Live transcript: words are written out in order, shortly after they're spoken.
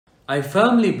I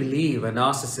firmly believe a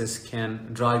narcissist can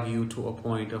drive you to a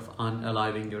point of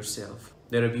unaliving yourself.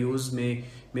 Their abuse may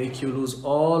make you lose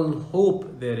all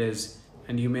hope there is,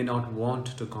 and you may not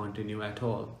want to continue at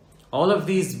all. All of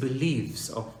these beliefs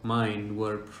of mine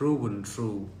were proven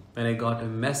true when I got a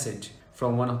message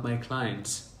from one of my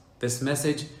clients. This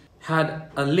message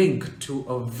had a link to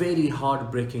a very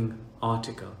heartbreaking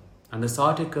article. And this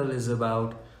article is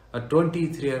about a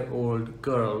 23-year-old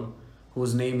girl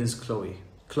whose name is Chloe.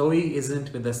 Chloe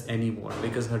isn't with us anymore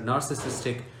because her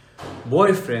narcissistic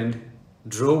boyfriend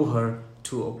drove her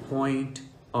to a point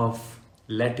of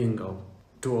letting go,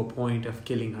 to a point of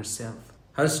killing herself.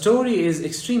 Her story is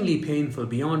extremely painful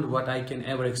beyond what I can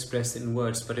ever express in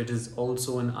words, but it is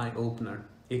also an eye-opener.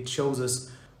 It shows us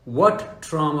what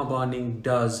trauma bonding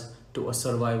does to a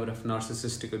survivor of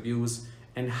narcissistic abuse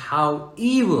and how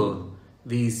evil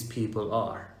these people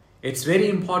are. It's very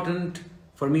important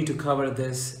for me to cover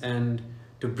this and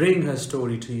to bring her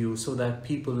story to you so that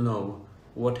people know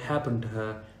what happened to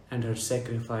her and her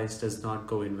sacrifice does not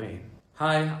go in vain.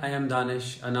 Hi, I am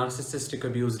Danish, a narcissistic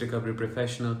abuse recovery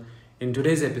professional. In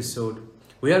today's episode,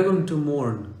 we are going to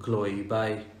mourn Chloe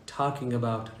by talking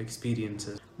about her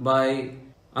experiences, by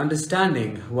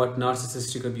understanding what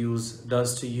narcissistic abuse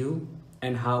does to you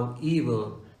and how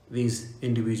evil these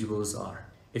individuals are.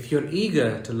 If you're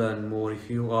eager to learn more,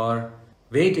 if you are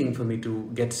waiting for me to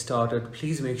get started,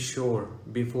 please make sure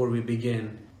before we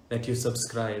begin that you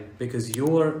subscribe, because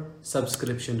your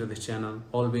subscription to the channel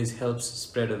always helps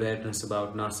spread awareness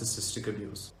about narcissistic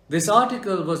abuse. This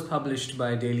article was published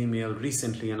by Daily Mail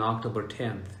recently on October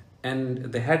 10th,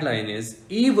 and the headline is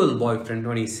 "Evil Boyfriend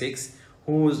 26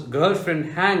 whose girlfriend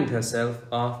hanged herself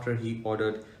after he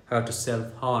ordered her to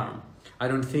self-harm." I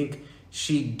don't think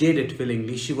she did it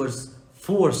willingly. She was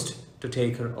forced to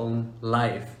take her own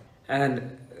life.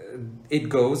 And it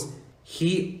goes,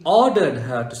 he ordered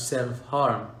her to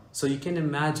self-harm. So you can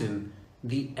imagine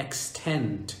the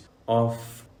extent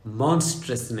of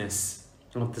monstrousness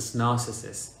of this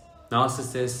narcissist.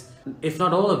 Narcissists, if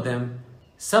not all of them,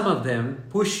 some of them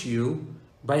push you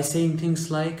by saying things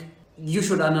like, you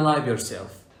should unalive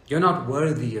yourself. You're not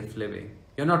worthy of living.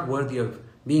 You're not worthy of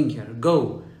being here.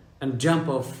 Go and jump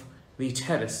off the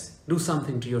terrace. Do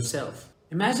something to yourself.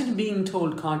 Imagine being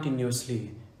told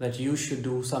continuously that you should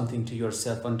do something to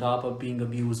yourself on top of being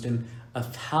abused in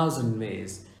 1,000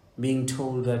 ways. Being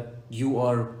told that you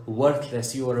are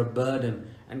worthless, you are a burden,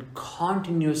 and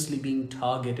continuously being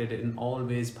targeted in all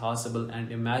ways possible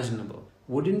and imaginable.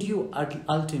 Wouldn't you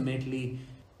ultimately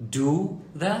do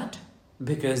that?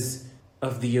 Because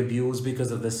of the abuse, because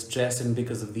of the stress, and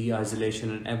because of the isolation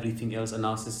and everything else a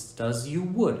narcissist does, you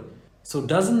would. So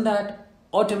doesn't that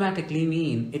automatically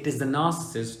mean it is the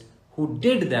narcissist who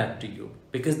did that to you?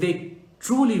 Because they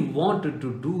truly wanted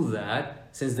to do that,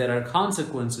 since there are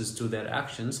consequences to their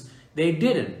actions, they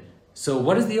didn't. So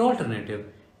what is the alternative?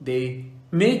 They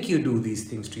make you do these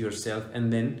things to yourself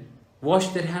and then wash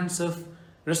their hands of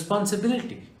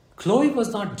responsibility. Chloe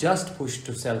was not just pushed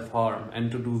to self-harm and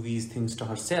to do these things to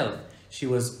herself. She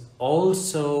was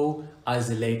also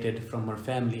isolated from her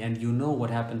family. And you know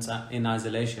what happens in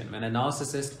isolation. When a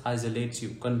narcissist isolates you,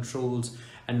 controls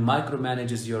and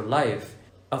micromanages your life,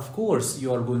 of course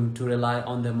you are going to rely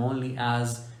on them only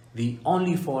as the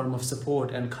only form of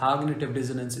support, and cognitive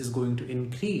dissonance is going to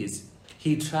increase.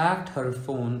 He tracked her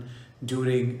phone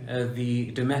during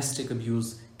the domestic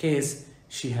abuse case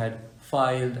she had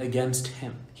filed against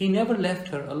him. He never left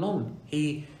her alone.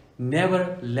 He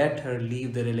never let her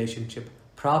leave the relationship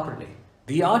properly.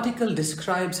 The article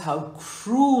describes how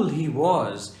cruel he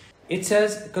was. It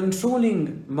says,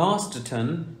 controlling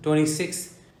Masterton,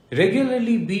 26,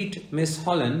 regularly beat Miss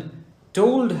Holland,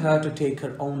 told her to take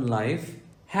her own life,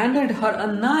 handed her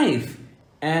a knife,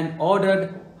 and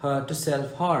ordered her to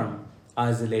self-harm,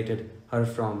 isolated her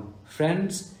from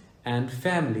friends and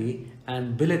family,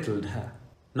 and belittled her.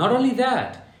 Not only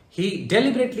that, he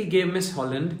deliberately gave Miss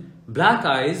Holland black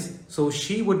eyes so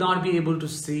she would not be able to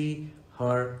see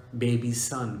her baby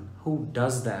son. Who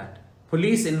does that?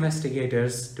 Police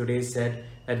investigators today said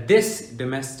that this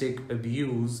domestic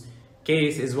abuse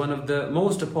case is one of the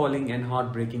most appalling and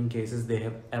heartbreaking cases they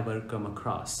have ever come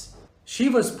across. She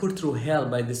was put through hell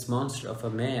by this monster of a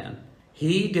man.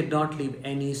 He did not leave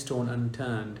any stone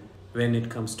unturned when it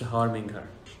comes to harming her.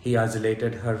 He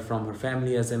isolated her from her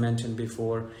family, as I mentioned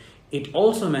before. It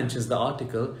also mentions the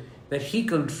article that he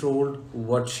controlled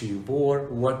what she wore,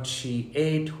 what she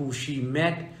ate, who she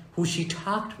met, who she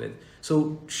talked with.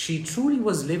 So she truly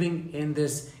was living in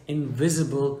this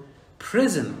invisible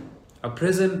prison, a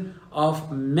prison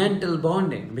of mental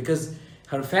bonding, because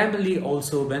her family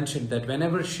also mentioned that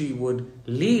whenever she would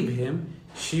leave him,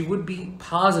 She would be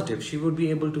positive. She would be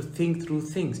able to think through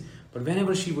things. But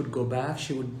whenever she would go back,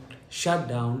 she would shut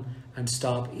down and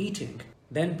stop eating.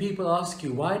 Then people ask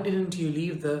you, why didn't you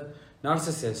leave the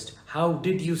narcissist? How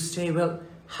did you stay? Well,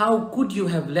 how could you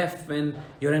have left when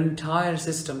your entire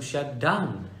system shut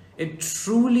down? It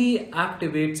truly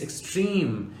activates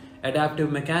extreme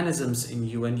adaptive mechanisms in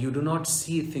you, and you do not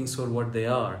see things for what they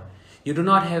are. You do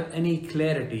not have any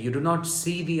clarity. You do not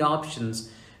see the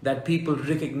options that people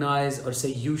recognize or say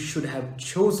you should have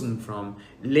chosen from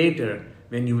later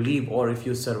when you leave or if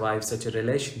you survive such a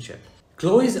relationship.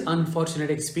 Chloe's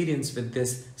unfortunate experience with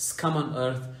this scum on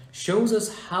earth shows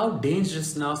us how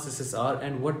dangerous narcissists are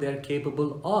and what they are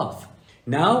capable of.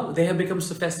 Now they have become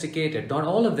sophisticated. Not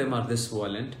all of them are this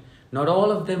violent. Not all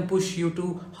of them push you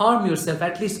to harm yourself,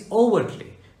 at least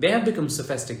overtly. They have become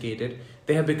sophisticated.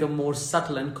 They have become more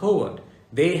subtle and covert.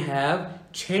 They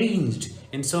have changed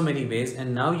in so many ways,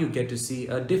 and now you get to see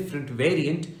a different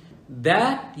variant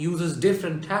that uses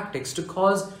different tactics to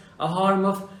cause a harm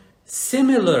of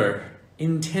similar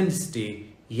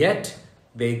intensity, yet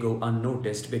they go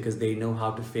unnoticed because they know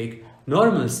how to fake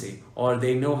normalcy, or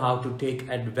they know how to take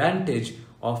advantage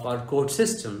of our court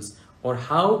systems, or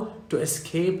how to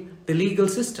escape the legal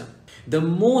system. The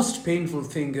most painful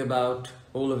thing about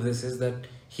all of this is that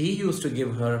he used to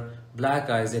give her black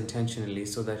eyes intentionally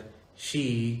so that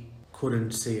she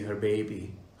couldn't see her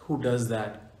baby. Who does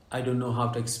that? I don't know how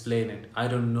to explain it. I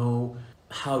don't know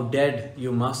how dead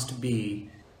you must be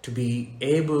to be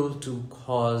able to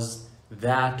cause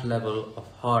that level of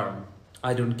harm.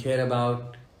 I don't care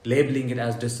about labeling it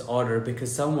as disorder,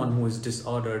 because someone who is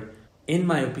disordered, in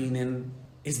my opinion,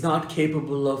 is not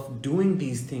capable of doing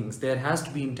these things. There has to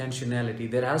be intentionality.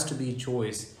 There has to be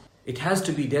choice. It has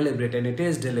to be deliberate, and it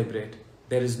is deliberate.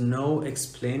 There is no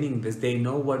explaining this. They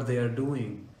know what they are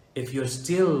doing. If you're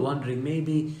still wondering,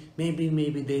 maybe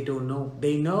they don't know.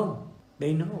 They know.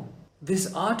 They know.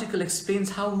 This article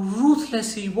explains how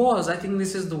ruthless he was. I think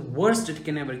this is the worst it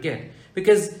can ever get.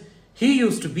 Because he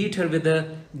used to beat her with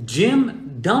a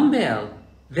gym dumbbell,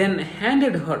 then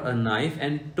handed her a knife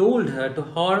and told her to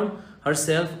harm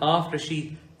herself after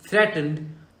she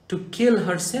threatened to kill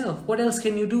herself. What else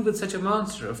can you do with such a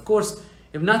monster? Of course,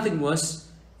 if nothing worse,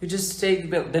 you just say,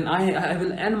 well, then I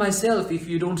will end myself if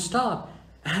you don't stop.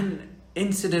 And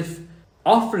instead of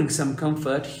offering some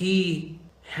comfort, he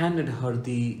handed her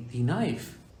the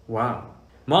knife. Wow.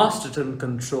 Masterton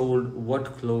controlled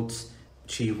what clothes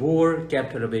she wore,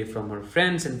 kept her away from her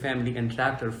friends and family, and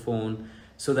tracked her phone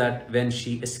so that when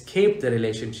she escaped the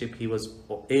relationship, he was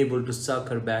able to suck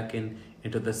her back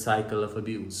into the cycle of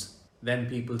abuse. Then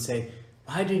people say,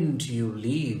 why didn't you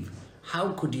leave?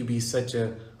 How could you be such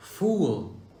a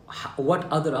fool? What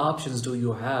other options do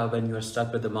you have when you are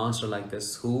stuck with a monster like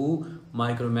this who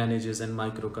micromanages and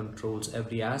microcontrols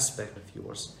every aspect of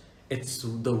yours? It's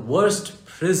the worst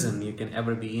prison you can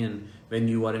ever be in when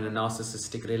you are in a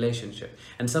narcissistic relationship.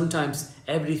 And sometimes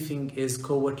everything is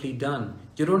covertly done.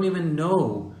 You don't even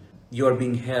know you're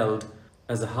being held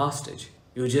as a hostage.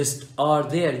 You just are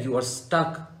there. You are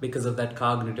stuck because of that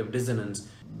cognitive dissonance,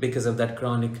 because of that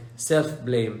chronic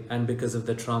self-blame, and because of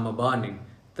the trauma bonding.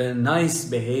 The nice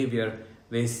behavior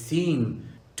they seem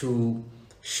to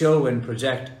show and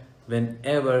project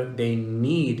whenever they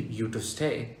need you to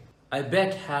stay. I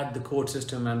bet had the court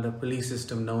system and the police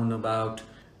system known about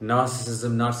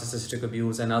narcissism, narcissistic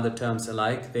abuse, and other terms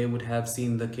alike, they would have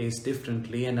seen the case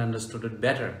differently and understood it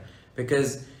better.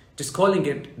 Because just calling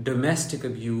it domestic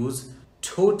abuse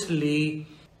totally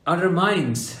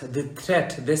undermines the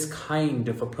threat this kind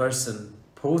of a person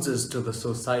poses to the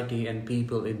society and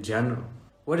people in general.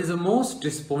 What is the most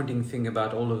disappointing thing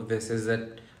about all of this is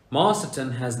that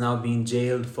Masterton has now been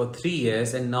jailed for 3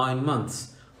 years and 9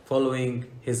 months following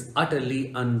his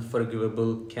utterly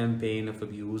unforgivable campaign of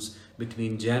abuse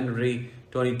between January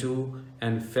 22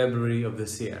 and February of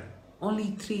this year.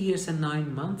 Only 3 years and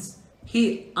 9 months?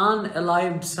 He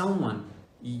unalived someone.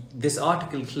 This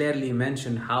article clearly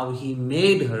mentioned how he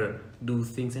made her do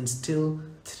things, and still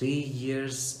 3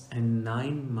 years and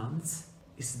 9 months?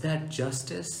 Is that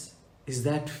justice? Is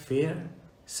that fair?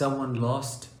 Someone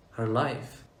lost her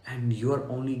life and you're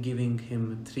only giving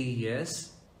him 3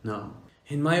 years? No.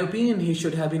 In my opinion, he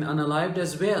should have been unalived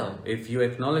as well. If you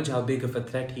acknowledge how big of a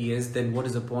threat he is, then what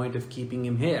is the point of keeping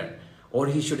him here? Or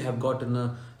he should have gotten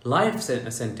a life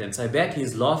sentence. I bet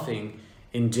he's laughing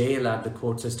in jail at the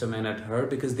court system and at her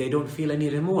because they don't feel any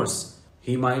remorse.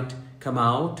 He might come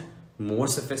out more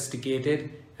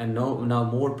sophisticated and now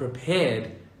more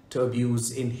prepared to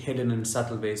abuse in hidden and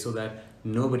subtle ways so that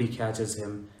nobody catches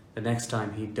him the next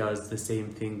time he does the same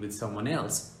thing with someone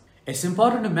else. It's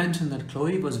important to mention that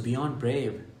Chloe was beyond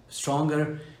brave,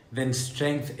 stronger than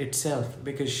strength itself,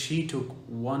 because she took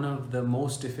one of the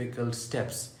most difficult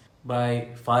steps by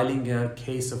filing a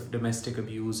case of domestic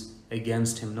abuse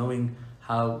against him, knowing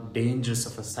how dangerous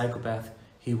of a psychopath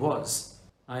he was.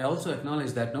 I also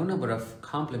acknowledge that no number of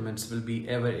compliments will be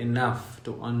ever enough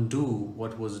to undo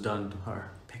what was done to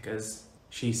her, because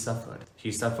she suffered.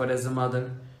 She suffered as a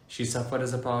mother, she suffered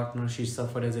as a partner, she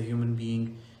suffered as a human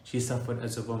being, she suffered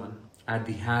as a woman at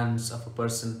the hands of a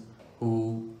person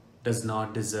who does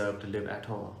not deserve to live at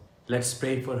all. Let's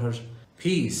pray for her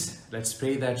peace. Let's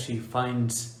pray that she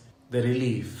finds the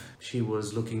relief she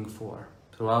was looking for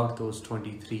throughout those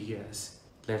 23 years.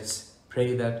 Let's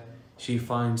pray that she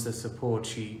finds the support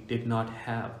she did not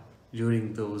have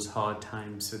during those hard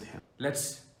times with him.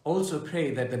 Let's also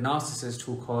pray that the narcissist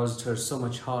who caused her so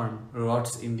much harm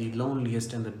rots in the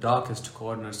loneliest and the darkest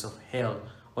corners of hell,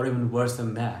 or even worse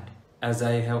than that. As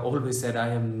I have always said, I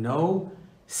have no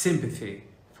sympathy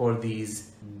for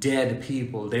these dead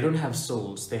people. They don't have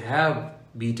souls. They have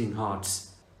beating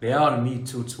hearts. They are meat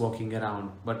suits walking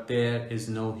around, but there is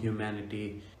no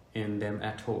humanity in them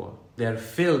at all. They are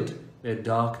filled with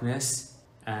darkness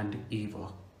and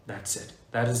evil. That's it.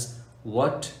 That is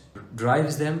what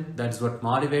drives them, that is what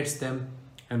motivates them,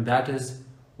 and that is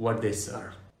what they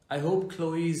serve. I hope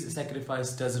Chloe's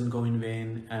sacrifice doesn't go in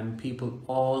vain, and people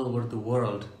all over the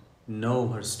world know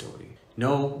her story,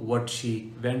 know what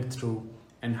she went through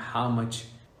and how much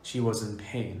she was in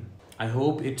pain. I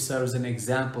hope it serves an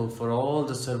example for all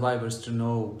the survivors to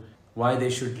know why they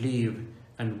should leave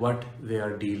and what they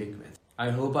are dealing with.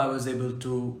 I hope I was able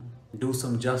to do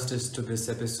some justice to this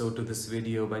episode, to this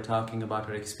video, by talking about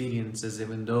her experiences,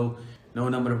 even though no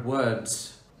number of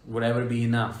words would ever be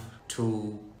enough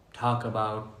to talk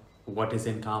about what is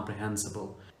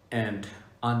incomprehensible and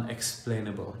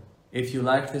unexplainable. If you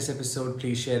liked this episode,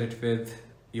 please share it with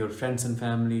your friends and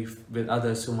family, with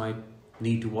others who might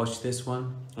need to watch this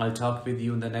one. I'll talk with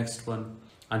you in the next one.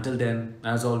 Until then,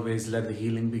 as always, let the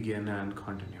healing begin and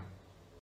continue.